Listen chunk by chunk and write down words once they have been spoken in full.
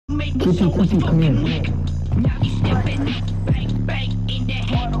TP, come here.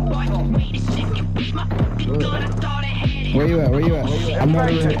 Where you at? I'm over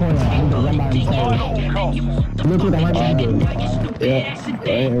in the corner. I'm gonna run by himself. Look what I might be doing. Yeah,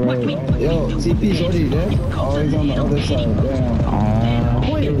 right. Yo, TP's already there? Oh, he's on the other side.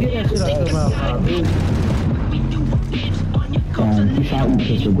 Damn. Wait, get that shit out your mouth, dude. He shot me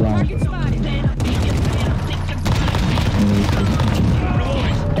because we're blind.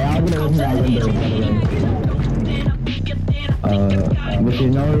 Hey, I'm gonna open that window, by the way. But you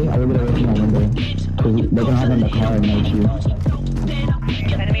know, I will gonna open that window. Cause they're gonna hop in the car and make you.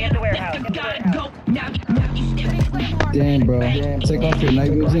 Enemy at the warehouse. Damn, bro. Take off your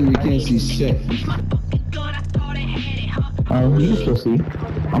night vision, you can't see shit. You can still see.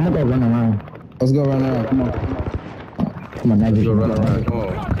 I'm gonna go run around. Let's go run around, come on. Come on, night vision. Run around, come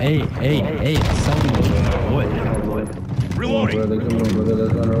on. Hey, what? Reloading. Come on, brother,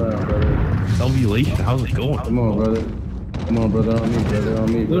 let's run around, brother. Salvation, how's it going? Come on, brother. Come on, brother, on me, brother, on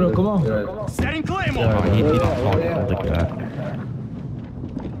me. Ludo, come on. Yeah. Setting Claymore! Oh, he did not fall like that.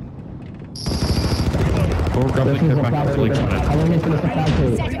 Go grab the kid back to Flex on it. I went into the supply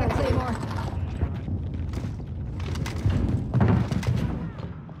code.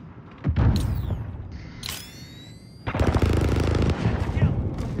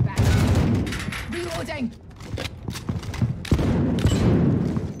 Reloading!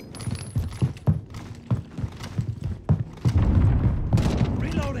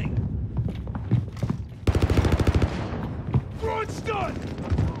 Reloading! Throwing stun!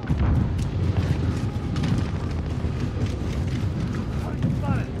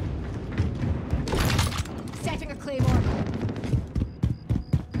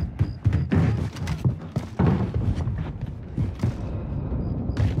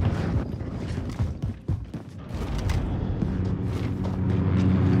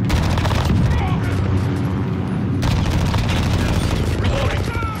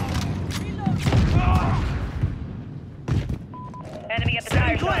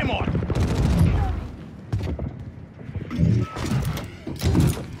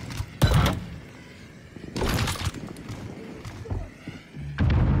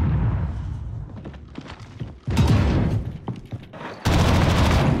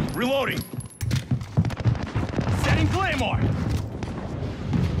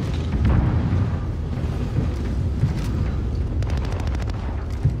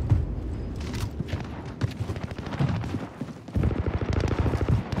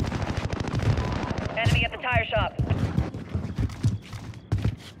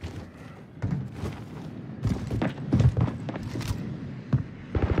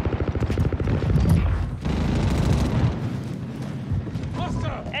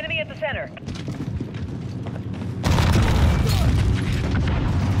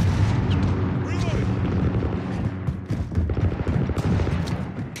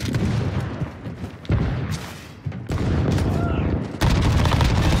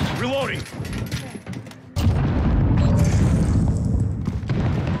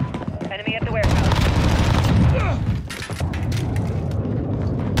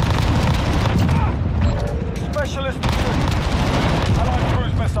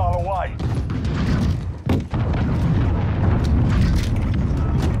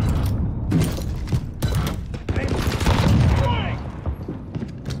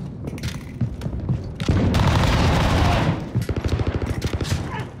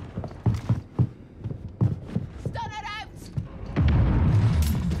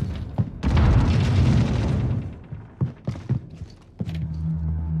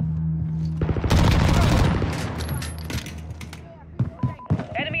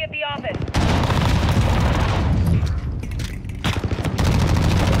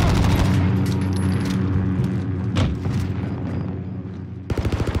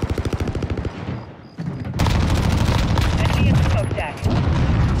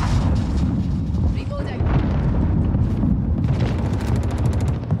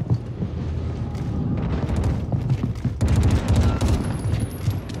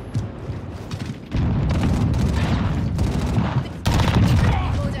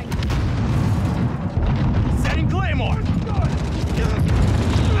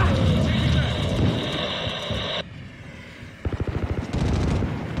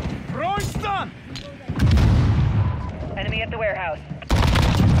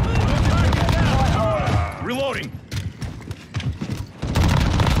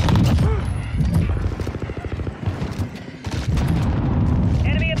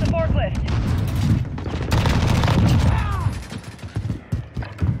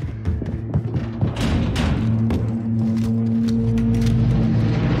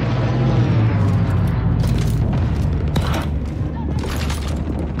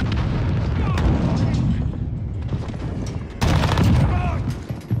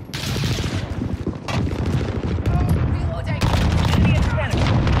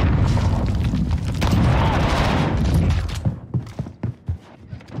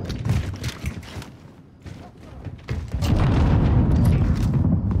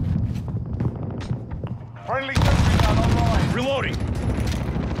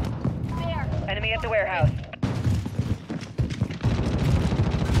 at the warehouse.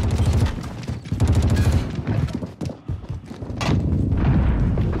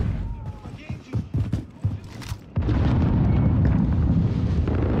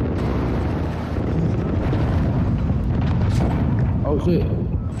 Oh shit.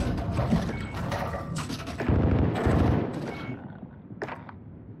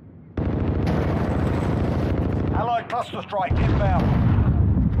 Allied cluster strike inbound.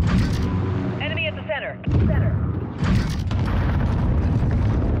 Enemy at the center.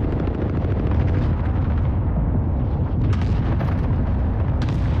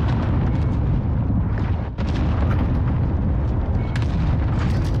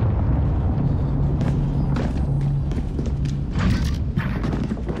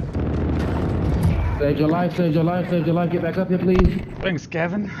 Save your life, save your life, save your life. Get back up here, please. Thanks,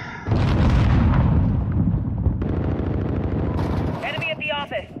 Gavin. Enemy at the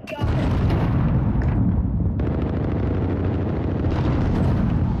office.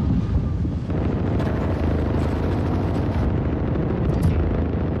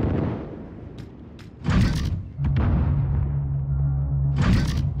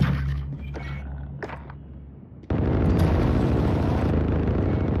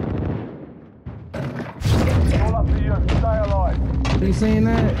 All up to you. Stay alive. You seen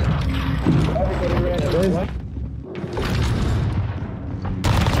that?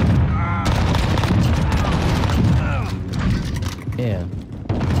 Yeah.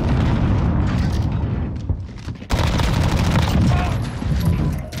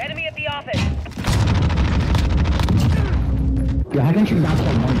 Enemy at the office. Yeah, I think she's back for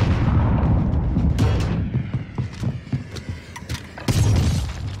one.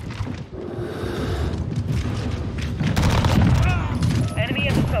 Enemy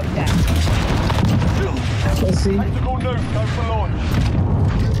at the smokestack. Let's see. Tactical nuke. Go for launch.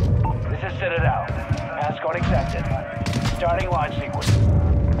 This is Citadel. Ascot accepted. Starting launch sequence.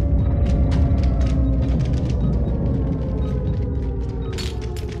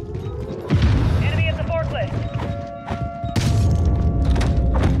 Enemy at the forklift.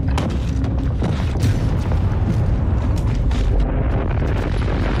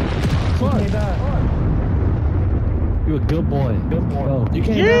 You're a good boy. Good boy. Oh, You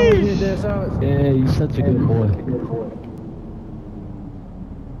can't down here, there, Silence. yeah, you're such a good boy.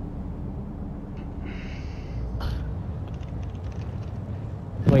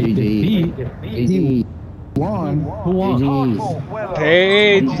 Wait, defeat? GG. Won. Who won? GG's. Well,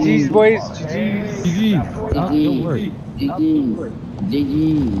 Hey, GG's, boys. GG's. GG. Don't worry.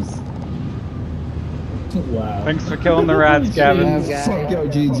 GG's. Wow. Thanks for killing the rats, Gavin. Fuck your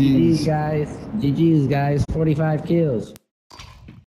GG's. GG's, guys. GG's, guys. 45 kills.